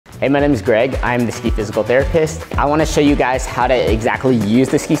Hey, my name is Greg. I'm the ski physical therapist. I want to show you guys how to exactly use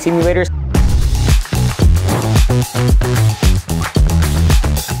the ski simulators.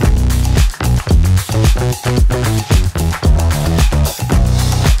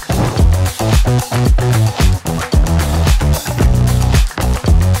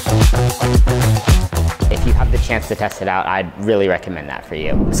 If you have the chance to test it out, I'd really recommend that for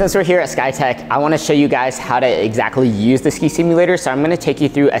you. Since we're here at SkyTech, I want to show you guys how to exactly use the ski simulator. So I'm going to take you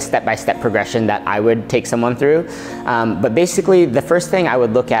through a step-by-step progression that I would take someone through. But basically, the first thing I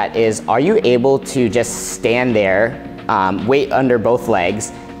would look at is, are you able to just stand there, weight under both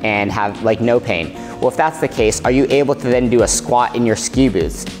legs, and have like no pain? Well, if that's the case, are you able to then do a squat in your ski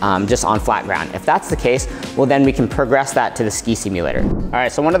boots, just on flat ground? If that's the case, well then we can progress that to the ski simulator. All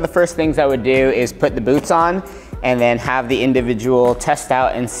right, so one of the first things I would do is put the boots on and then have the individual test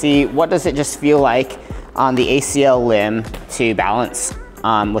out and see what does it just feel like on the ACL limb to balance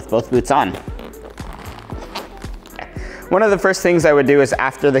with both boots on. One of the first things I would do is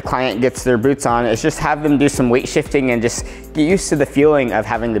after the client gets their boots on is just have them do some weight shifting and just get used to the feeling of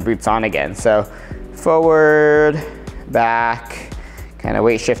having the boots on again. So forward, back, kind of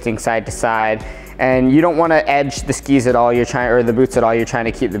weight shifting side to side. And you don't want to edge the skis at all, or the boots at all, you're trying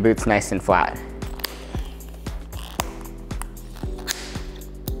to keep the boots nice and flat.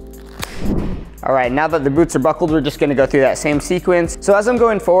 All right, now that the boots are buckled, we're just gonna go through that same sequence. So as I'm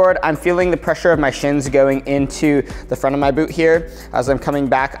going forward, I'm feeling the pressure of my shins going into the front of my boot here. As I'm coming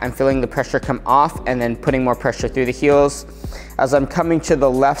back, I'm feeling the pressure come off and then putting more pressure through the heels. As I'm coming to the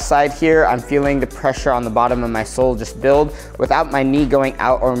left side here, I'm feeling the pressure on the bottom of my sole just build without my knee going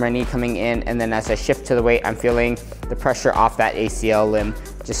out or my knee coming in. And then as I shift to the weight, I'm feeling the pressure off that ACL limb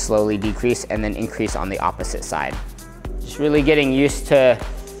just slowly decrease and then increase on the opposite side. Just really getting used to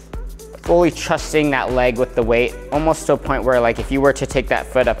fully trusting that leg with the weight, almost to a point where like if you were to take that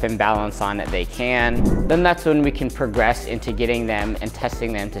foot up and balance on it, they can. Then that's when we can progress into getting them and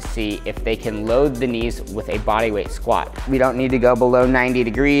testing them to see if they can load the knees with a body weight squat. We don't need to go below 90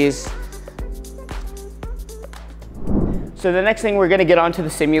 degrees. So the next thing, we're gonna get onto the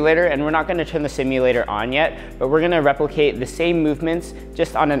simulator, and we're not gonna turn the simulator on yet, but we're gonna replicate the same movements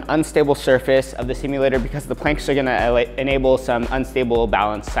just on an unstable surface of the simulator because the planks are gonna enable some unstable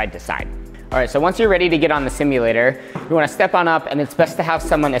balance side to side. All right, so once you're ready to get on the simulator, you wanna step on up, and it's best to have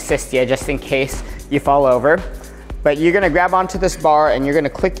someone assist you just in case you fall over. But you're gonna grab onto this bar and you're gonna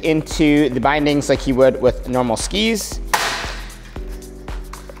click into the bindings like you would with normal skis.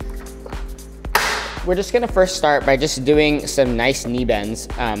 We're just gonna first start by just doing some nice knee bends,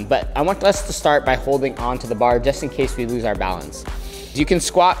 but I want us to start by holding onto the bar just in case we lose our balance. You can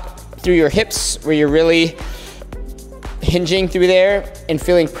squat through your hips where you're really hinging through there and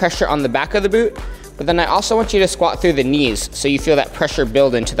feeling pressure on the back of the boot, but then I also want you to squat through the knees so you feel that pressure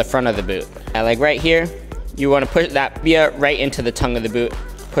build into the front of the boot. Like right here, you wanna push that right into the tongue of the boot,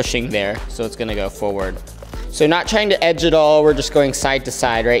 pushing there, so it's gonna go forward. So not trying to edge at all, we're just going side to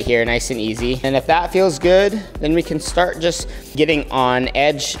side right here, nice and easy. And if that feels good, then we can start just getting on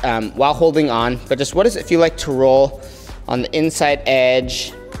edge while holding on, but just what does it feel like to roll on the inside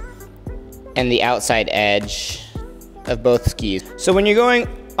edge and the outside edge of both skis. So when you're going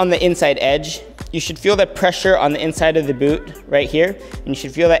on the inside edge, you should feel that pressure on the inside of the boot right here, and you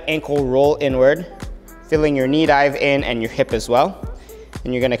should feel that ankle roll inward, feeling your knee dive in and your hip as well.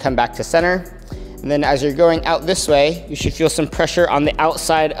 And you're gonna come back to center. And then as you're going out this way, you should feel some pressure on the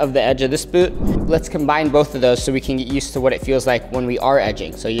outside of the edge of this boot. Let's combine both of those so we can get used to what it feels like when we are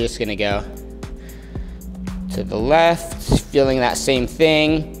edging. So you're just gonna go to the left, feeling that same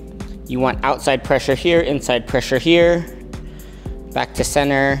thing. You want outside pressure here, inside pressure here. Back to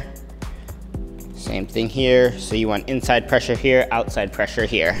center, same thing here. So you want inside pressure here, outside pressure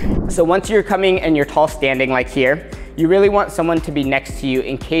here. So once you're coming and you're tall standing like here, you really want someone to be next to you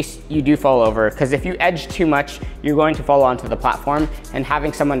in case you do fall over, because if you edge too much, you're going to fall onto the platform, and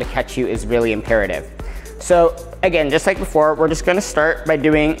having someone to catch you is really imperative. So again, just like before, we're just gonna start by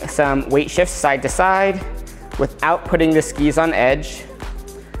doing some weight shifts side to side without putting the skis on edge.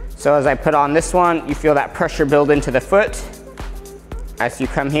 So as I put on this one, you feel that pressure build into the foot. As you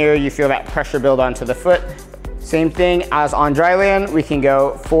come here, you feel that pressure build onto the foot. Same thing as on dry land, we can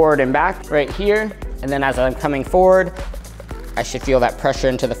go forward and back right here. And then as I'm coming forward, I should feel that pressure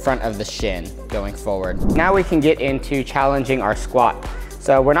into the front of the shin going forward. Now we can get into challenging our squat.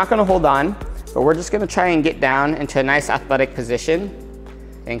 So we're not gonna hold on, but we're just gonna try and get down into a nice athletic position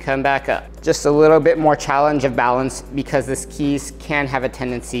and come back up. Just a little bit more challenge of balance because the skis can have a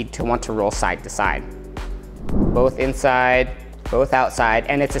tendency to want to roll side to side. Both inside, both outside,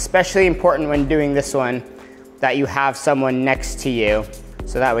 and it's especially important when doing this one that you have someone next to you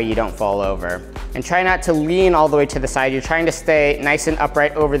so that way you don't fall over. And try not to lean all the way to the side. You're trying to stay nice and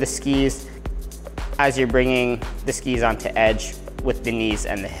upright over the skis as you're bringing the skis onto edge with the knees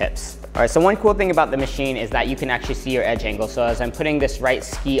and the hips. All right, so one cool thing about the machine is that you can actually see your edge angle. So as I'm putting this right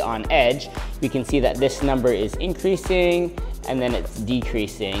ski on edge, we can see that this number is increasing and then it's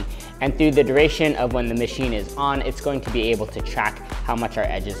decreasing. And through the duration of when the machine is on, it's going to be able to track how much our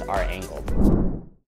edges are angled.